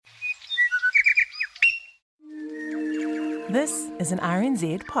This is an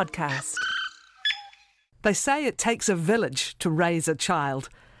RNZ podcast. They say it takes a village to raise a child.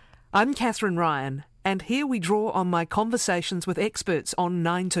 I'm Catherine Ryan, and here we draw on my conversations with experts on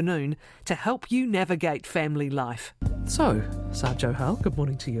 9 to Noon to help you navigate family life. So, Sir Hal, good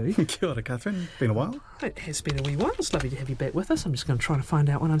morning to you. Kia ora, Catherine. Been a while. It has been a wee while. It's lovely to have you back with us. I'm just going to try to find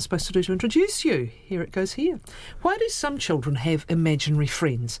out what I'm supposed to do to introduce you. Here it goes here. Why do some children have imaginary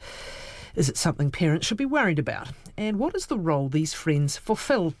friends? Is it something parents should be worried about? And what is the role these friends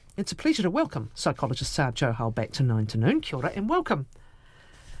fulfil? It's a pleasure to welcome psychologist Sir Hal back to 9 to Noon. Kia ora and welcome.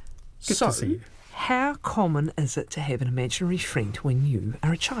 Good to see you. How common is it to have an imaginary friend when you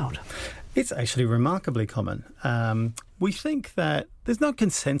are a child? It's actually remarkably common. We think that there's no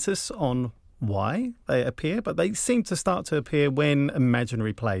consensus on why they appear, but they seem to start to appear when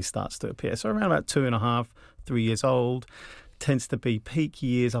imaginary play starts to appear. So around about 2.5, 3 years old. Tends to be peak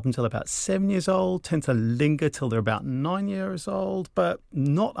years up until about 7 years old, tend to linger till they're about 9 years old, but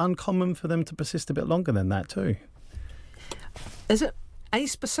not uncommon for them to persist a bit longer than that too. Is it a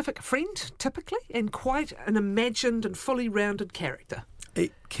specific friend, typically, and quite an imagined and fully rounded character?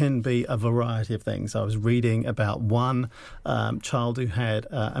 It can be a variety of things. I was reading about one child who had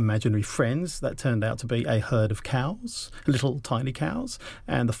imaginary friends that turned out to be a herd of cows, little tiny cows,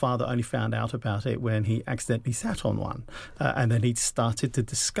 and the father only found out about it when he accidentally sat on one. And then he started to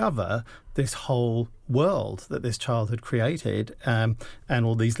discover this whole world that this child had created and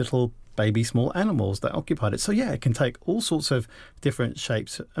all these little baby small animals that occupied it. So yeah, it can take all sorts of different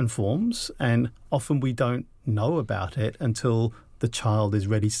shapes and forms, and often we don't know about it until the child is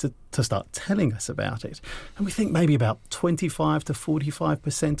ready to start telling us about it. And we think maybe about 25 to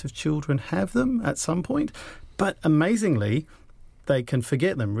 45% of children have them at some point. But amazingly, they can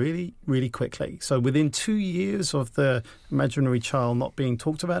forget them really, really quickly. So within 2 years of the imaginary child not being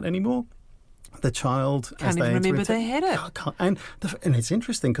talked about anymore, the child, can't even remember they had it. And it's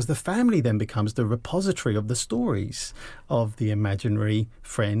interesting because the family then becomes the repository of the stories of the imaginary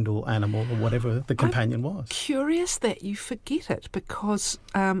friend or animal or whatever the companion was. Curious that you forget it because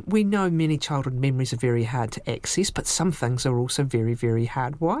we know many childhood memories are very hard to access, but some things are also very, very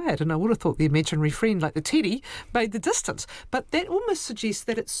hardwired. And I would have thought the imaginary friend, like the teddy, made the distance. But that almost suggests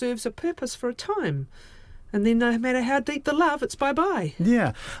that it serves a purpose for a time. And then no matter how deep the love, it's bye-bye.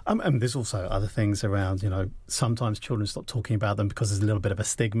 Yeah. And there's also other things around, sometimes children stop talking about them because there's a little bit of a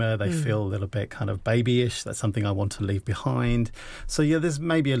stigma. They feel a little bit kind of babyish. That's something I want to leave behind. So, yeah, there's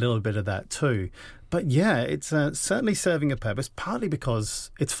maybe a little bit of that too. But, yeah, it's certainly serving a purpose, partly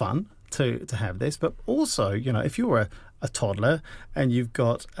because it's fun to have this. But also, if you're a toddler and you've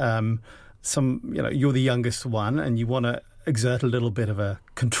got you're the youngest one and you want to exert a little bit of a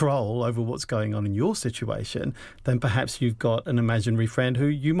control over what's going on in your situation, then perhaps you've got an imaginary friend who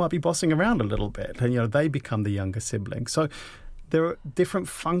you might be bossing around a little bit, and they become the younger sibling. So there are different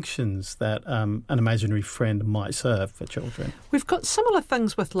functions that an imaginary friend might serve for children. We've got similar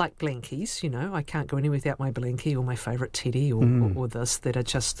things with like blankies. I can't go anywhere without my blankie or my favourite teddy or this, that are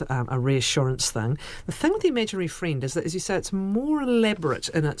just a reassurance thing. The thing with the imaginary friend is that, as you say, it's more elaborate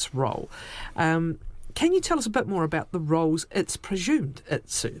in its role. Can you tell us a bit more about the roles it's presumed it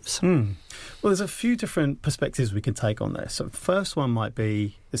serves? Well, there's a few different perspectives we can take on this. So the first one might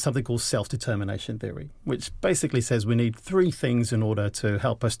be there's something called self-determination theory, which basically says we need 3 things in order to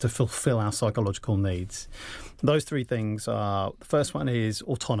help us to fulfill our psychological needs. Those 3 things are, the first one is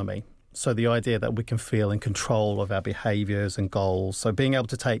autonomy. So the idea that we can feel in control of our behaviours and goals. So being able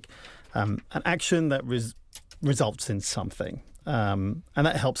to take an action that results in something. And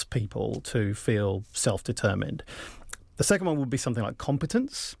that helps people to feel self-determined. The second one would be something like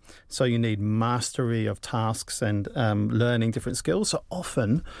competence. So you need mastery of tasks and learning different skills. So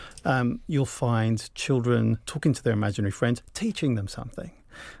often you'll find children talking to their imaginary friends, teaching them something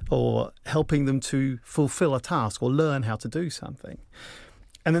or helping them to fulfill a task or learn how to do something.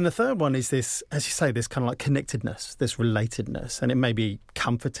 And then the third one is this, as you say, this kind of like connectedness, this relatedness. And it may be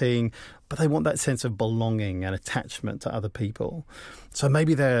comforting, but they want that sense of belonging and attachment to other people. So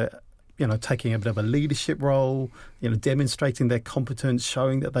maybe they're, taking a bit of a leadership role, demonstrating their competence,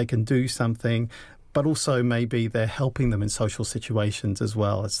 showing that they can do something, but also maybe they're helping them in social situations as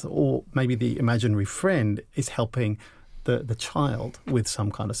well. Or maybe the imaginary friend is helping the child with some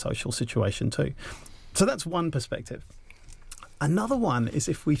kind of social situation too. So that's one perspective. Another one is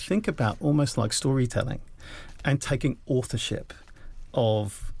if we think about almost like storytelling and taking authorship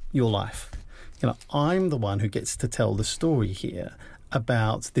of your life. I'm the one who gets to tell the story here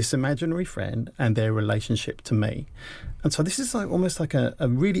about this imaginary friend and their relationship to me. And so this is almost like a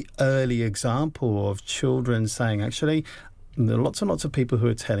really early example of children saying, actually, and there are lots and lots of people who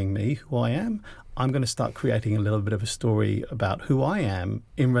are telling me who I am, I'm going to start creating a little bit of a story about who I am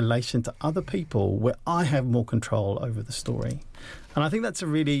in relation to other people where I have more control over the story. And I think that's a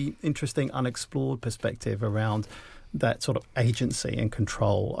really interesting, unexplored perspective around that sort of agency and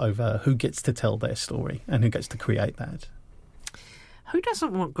control over who gets to tell their story and who gets to create that. Who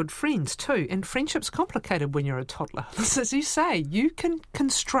doesn't want good friends too? And friendship's complicated when you're a toddler. As you say, you can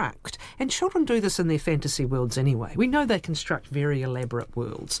construct, and children do this in their fantasy worlds anyway. We know they construct very elaborate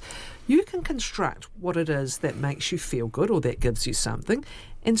worlds. You can construct what it is that makes you feel good or that gives you something,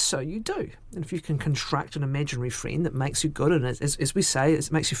 and so you do. And if you can construct an imaginary friend that makes you good, and as we say,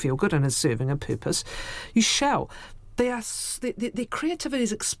 it makes you feel good and is serving a purpose, you shall. Their creativity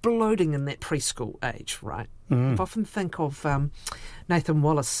is exploding in that preschool age, right? I often think of Nathan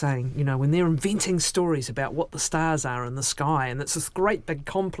Wallace saying, when they're inventing stories about what the stars are in the sky, and it's this great big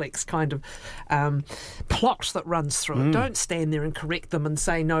complex kind of plot that runs through it. Don't stand there and correct them and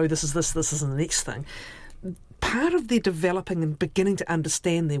say, no, this is this is the next thing. Part of their developing and beginning to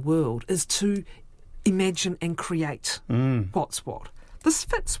understand their world is to imagine and create what's what. This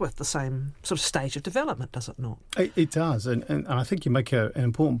fits with the same sort of stage of development, does it not? It does. And I think you make an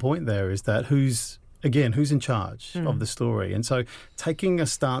important point there, is that who's in charge of the story. And so taking a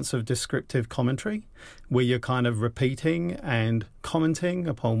stance of descriptive commentary, where you're kind of repeating and commenting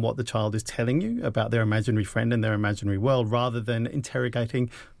upon what the child is telling you about their imaginary friend and their imaginary world, rather than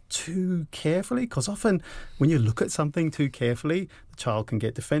interrogating too carefully, because often when you look at something too carefully, the child can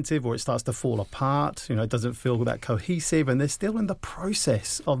get defensive or it starts to fall apart. It doesn't feel that cohesive, and they're still in the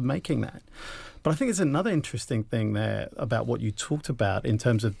process of making that. But I think there's another interesting thing there about what you talked about in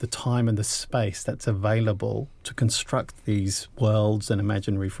terms of the time and the space that's available to construct these worlds and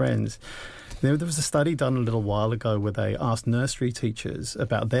imaginary friends. There was a study done a little while ago where they asked nursery teachers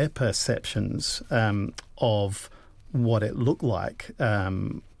about their perceptions of what it looked like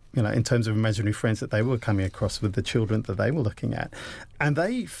in terms of imaginary friends that they were coming across with the children that they were looking at. And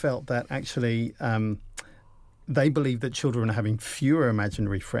they felt that actually they believed that children are having fewer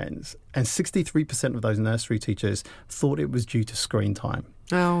imaginary friends, and 63% of those nursery teachers thought it was due to screen time.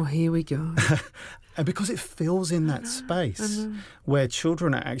 Oh, here we go. And because it fills in that space where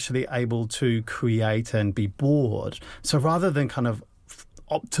children are actually able to create and be bored. So rather than kind of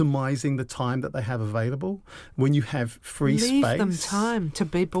optimizing the time that they have available, when you have free space, leave them time to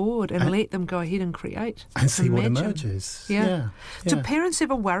be bored and let them go ahead and create and see what emerges. Yeah. Do parents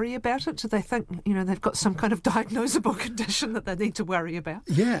ever worry about it? Do they think they've got some kind of diagnosable condition that they need to worry about?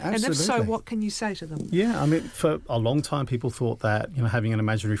 Yeah, absolutely. And if so, what can you say to them? Yeah, I mean, for a long time people thought that having an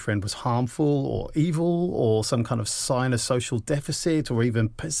imaginary friend was harmful or evil or some kind of sign of social deficit or even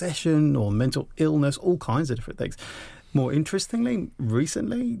possession or mental illness, all kinds of different things. More interestingly,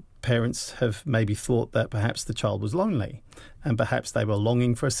 recently, parents have maybe thought that perhaps the child was lonely and perhaps they were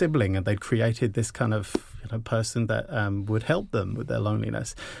longing for a sibling and they'd created this kind of person that would help them with their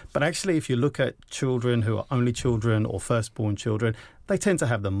loneliness. But actually, if you look at children who are only children or firstborn children, they tend to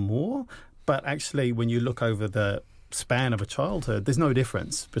have them more. But actually, when you look over the span of a childhood, there's no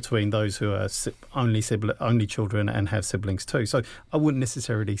difference between those who are only children and have siblings too. So I wouldn't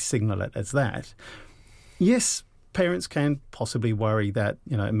necessarily signal it as that. Yes, parents can possibly worry that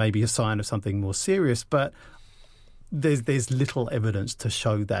it may be a sign of something more serious, but there's little evidence to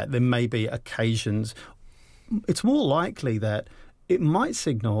show that. There may be occasions. It's more likely that it might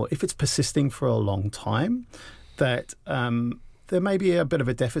signal, if it's persisting for a long time, that there may be a bit of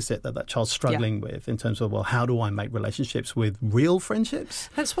a deficit that child's struggling with in terms of, how do I make relationships with real friendships?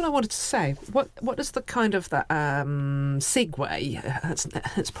 That's what I wanted to say. What is the kind of the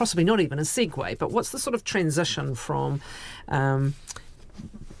segue? It's possibly not even a segue, but what's the sort of transition from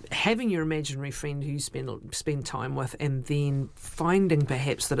having your imaginary friend who you spend time with and then finding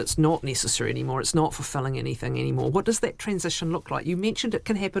perhaps that it's not necessary anymore, it's not fulfilling anything anymore? What does that transition look like? You mentioned it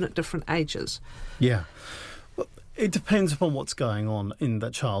can happen at different ages. Yeah. It depends upon what's going on in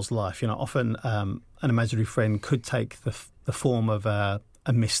that child's life. Often an imaginary friend could take the form of a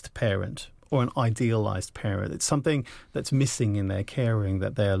missed parent or an idealised parent. It's something that's missing in their caring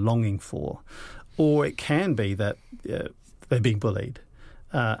that they're longing for. Or it can be that they're being bullied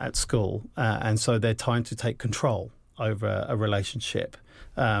at school and so they're trying to take control over a relationship.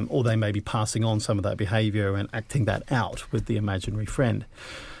 Or they may be passing on some of that behaviour and acting that out with the imaginary friend.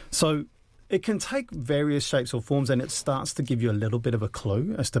 So it can take various shapes or forms, and it starts to give you a little bit of a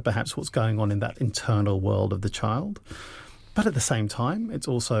clue as to perhaps what's going on in that internal world of the child. But at the same time, it's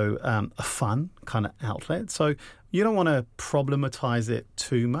also a fun kind of outlet. So you don't want to problematize it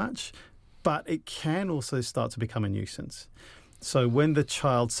too much, but it can also start to become a nuisance. So when the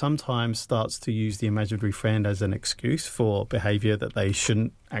child sometimes starts to use the imaginary friend as an excuse for behaviour that they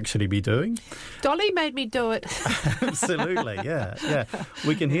shouldn't actually be doing. Dolly made me do it. Absolutely, yeah.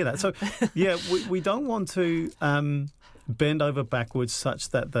 We can hear that. So, yeah, we don't want to bend over backwards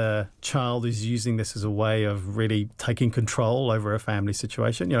such that the child is using this as a way of really taking control over a family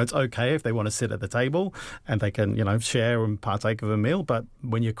situation. You know, it's okay if they want to sit at the table and they can, you know, share and partake of a meal, but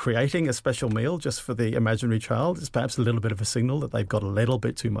when you're creating a special meal just for the imaginary child, it's perhaps a little bit of a signal that they've got a little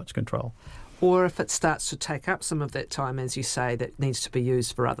bit too much control. Or if it starts to take up some of that time, as you say, that needs to be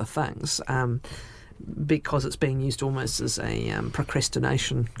used for other things, because it's being used almost as a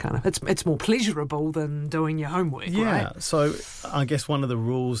procrastination kind of. It's more pleasurable than doing your homework, yeah, right? So I guess one of the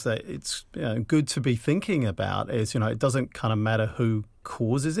rules that it's good to be thinking about is, it doesn't kind of matter who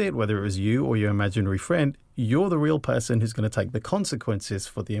causes it, whether it was you or your imaginary friend. You're the real person who's going to take the consequences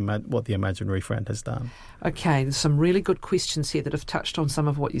for what the imaginary friend has done. Okay, there's some really good questions here that have touched on some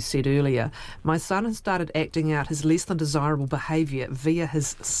of what you said earlier. My son has started acting out his less than desirable behaviour via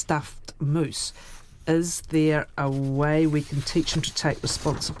his stuffed moose. Is there a way we can teach him to take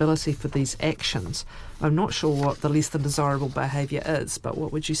responsibility for these actions? I'm not sure what the less than desirable behaviour is, but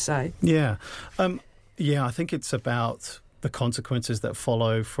what would you say? Yeah. I think it's about the consequences that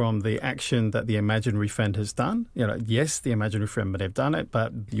follow from the action that the imaginary friend has done. Yes, the imaginary friend may have done it,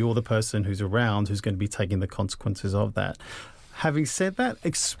 but you're the person who's around who's going to be taking the consequences of that. Having said that,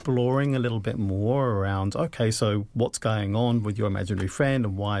 exploring a little bit more around, okay, so what's going on with your imaginary friend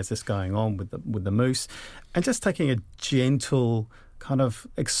and why is this going on with the moose? And just taking a gentle kind of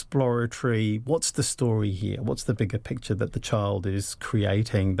exploratory, what's the story here? What's the bigger picture that the child is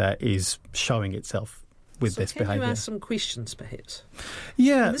creating that is showing itself with this behaviour? Can you ask some questions, perhaps?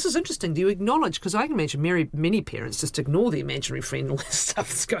 Yeah. And this is interesting. Do you acknowledge, because I can imagine many parents just ignore the imaginary friend and all this stuff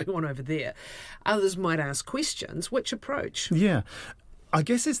that's going on over there. Others might ask questions. Which approach? Yeah. I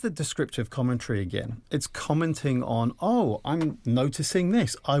guess it's the descriptive commentary again. It's commenting on, I'm noticing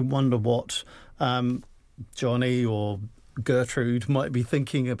this. I wonder what Johnny or Gertrude might be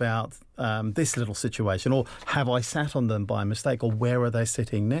thinking about this little situation, or have I sat on them by mistake, or where are they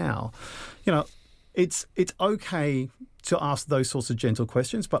sitting now? It's okay to ask those sorts of gentle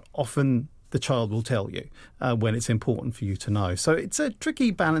questions, but often the child will tell you when it's important for you to know. So it's a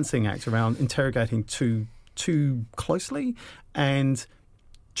tricky balancing act around interrogating too closely and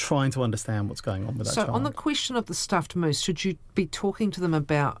trying to understand what's going on with that child. So on the question of the stuffed moose, should you be talking to them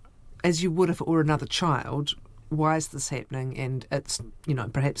about, as you would if it were another child, why is this happening? And it's,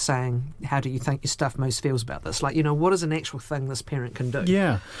 perhaps saying, how do you think your stuffed moose feels about this? Like, what is an actual thing this parent can do?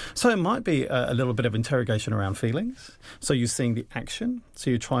 Yeah. So it might be a little bit of interrogation around feelings. So you're seeing the action. So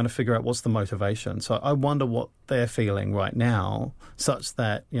you're trying to figure out what's the motivation. So I wonder what they're feeling right now, such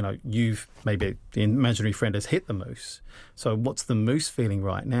that, maybe the imaginary friend has hit the moose. So what's the moose feeling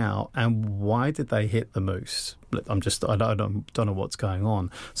right now? And why did they hit the moose? I don't know what's going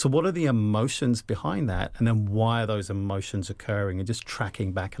on. So what are the emotions behind that? And then why are those emotions occurring? And just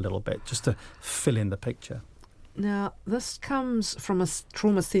tracking back a little bit just to fill in the picture. Now, this comes from a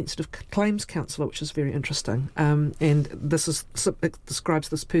trauma-sensitive claims counsellor, which is very interesting, and it describes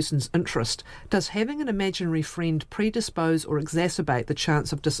this person's interest. Does having an imaginary friend predispose or exacerbate the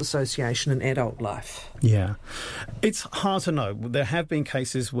chance of disassociation in adult life? Yeah. It's hard to know. There have been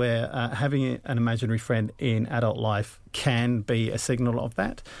cases where having an imaginary friend in adult life can be a signal of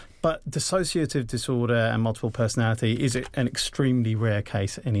that. But dissociative disorder and multiple personality is an extremely rare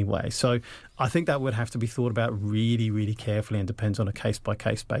case anyway. So I think that would have to be thought about really, really carefully and depends on a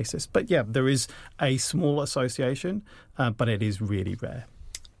case-by-case basis. But yeah, there is a small association, but it is really rare.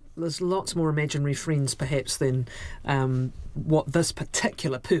 There's lots more imaginary friends, perhaps, than what this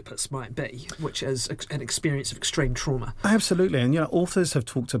particular purpose might be, which is an experience of extreme trauma. Absolutely. And, authors have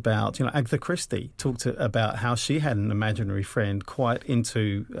talked about, Agatha Christie talked about how she had an imaginary friend quite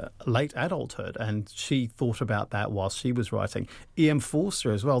into late adulthood, and she thought about that while she was writing. E.M.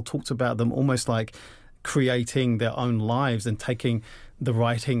 Forster as well talked about them almost like creating their own lives and taking the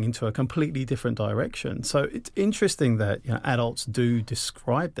writing into a completely different direction. So it's interesting that adults do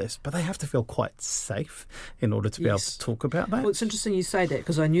describe this, but they have to feel quite safe in order to be able to talk about that. Well, it's interesting you say that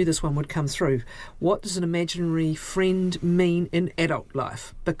because I knew this one would come through. What does an imaginary friend mean in adult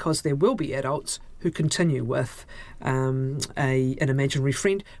life? Because there will be adults who continue with an imaginary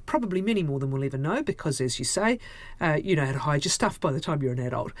friend, probably many more than we'll ever know because, as you say, you know how to hide your stuff by the time you're an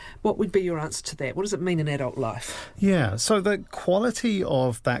adult. What would be your answer to that? What does it mean in adult life? Yeah, so the quality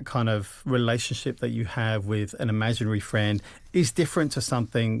of that kind of relationship that you have with an imaginary friend is different to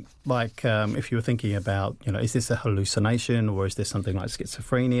something like if you were thinking about, is this a hallucination or is this something like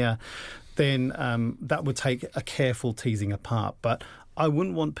schizophrenia? then that would take a careful teasing apart. But I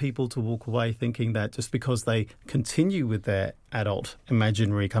wouldn't want people to walk away thinking that just because they continue with their adult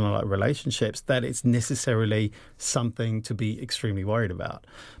imaginary kind of like relationships, that it's necessarily something to be extremely worried about.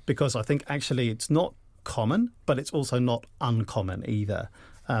 Because I think actually it's not common, but it's also not uncommon either.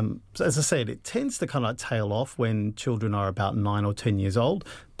 So as I said, it tends to kind of like tail off when children are about 9 or 10 years old,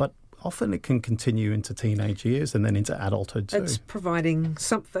 but often it can continue into teenage years and then into adulthood too. It's providing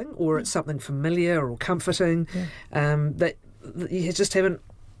something, or it's something familiar or comforting that you just haven't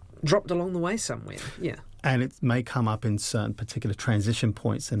dropped along the way somewhere. Yeah. And it may come up in certain particular transition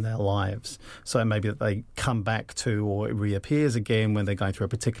points in their lives. So maybe that they come back to, or it reappears again when they're going through a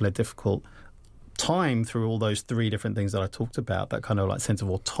particular difficult time through all those 3 different things that I talked about, that kind of like sense of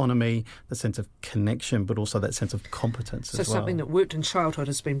autonomy, the sense of connection, but also that sense of competence as well. So something that worked in childhood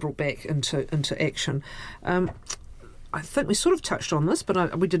has been brought back into action. I think we sort of touched on this,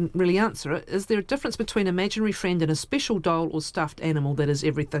 but we didn't really answer it. Is there a difference between imaginary friend and a special doll or stuffed animal that is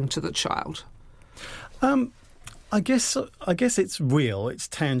everything to the child? I guess it's real, it's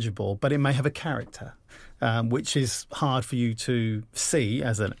tangible, but it may have a character, which is hard for you to see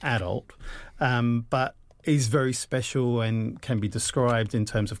as an adult, but is very special and can be described in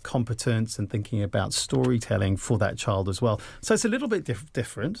terms of competence and thinking about storytelling for that child as well. So it's a little bit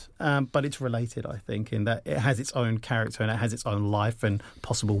different, but it's related, I think, in that it has its own character and it has its own life and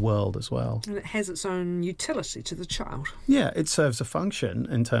possible world as well. And it has its own utility to the child. Yeah, it serves a function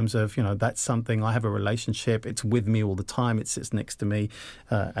in terms of, that's something, I have a relationship, it's with me all the time, it sits next to me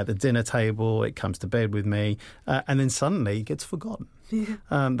at the dinner table, it comes to bed with me, and then suddenly it gets forgotten. Yeah.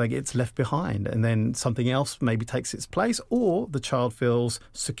 It's left behind, and then something else maybe takes its place, or the child feels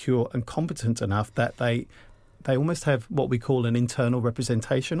secure and competent enough that they almost have what we call an internal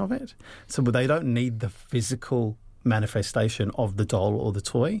representation of it. So they don't need the physical manifestation of the doll or the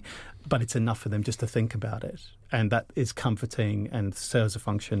toy, but it's enough for them just to think about it, and that is comforting and serves a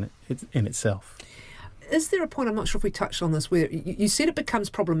function in itself. Is there a point, I'm not sure if we touched on this, where you said it becomes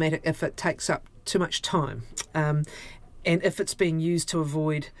problematic if it takes up too much time, and if it's being used to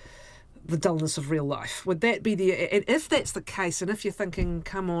avoid the dullness of real life? Would that be and if that's the case, and if you're thinking,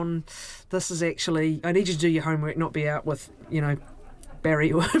 come on, this is actually, I need you to do your homework, not be out with,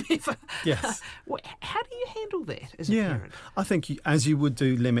 Barry or whoever. Yes. How do you handle that as a parent? I think as you would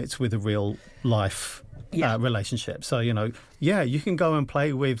do limits with a real life relationship. So, you can go and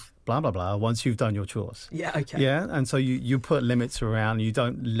play with blah, blah, blah once you've done your chores. Yeah, okay. Yeah, and so you put limits around, you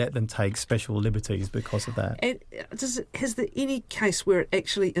don't let them take special liberties because of that. And has there any case where it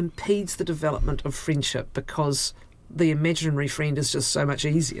actually impedes the development of friendship because the imaginary friend is just so much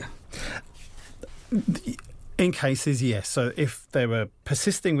easier? In cases, yes. So if they were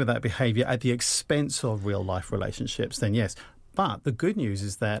persisting with that behaviour at the expense of real-life relationships, then yes. But the good news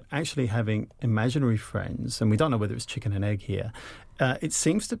is that actually having imaginary friends, and we don't know whether it's chicken and egg here, it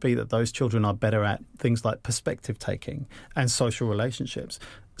seems to be that those children are better at things like perspective taking and social relationships.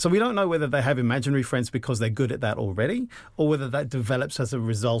 So we don't know whether they have imaginary friends because they're good at that already, or whether that develops as a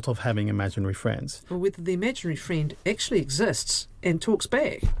result of having imaginary friends. Or whether the imaginary friend actually exists and talks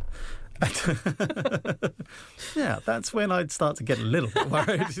back. Yeah, that's when I'd start to get a little bit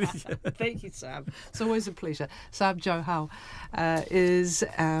worried. Thank you, Sam. It's always a pleasure. Sam Johau is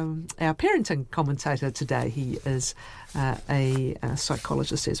our parenting commentator today. He is a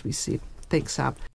psychologist, as we said. Thanks, Sam.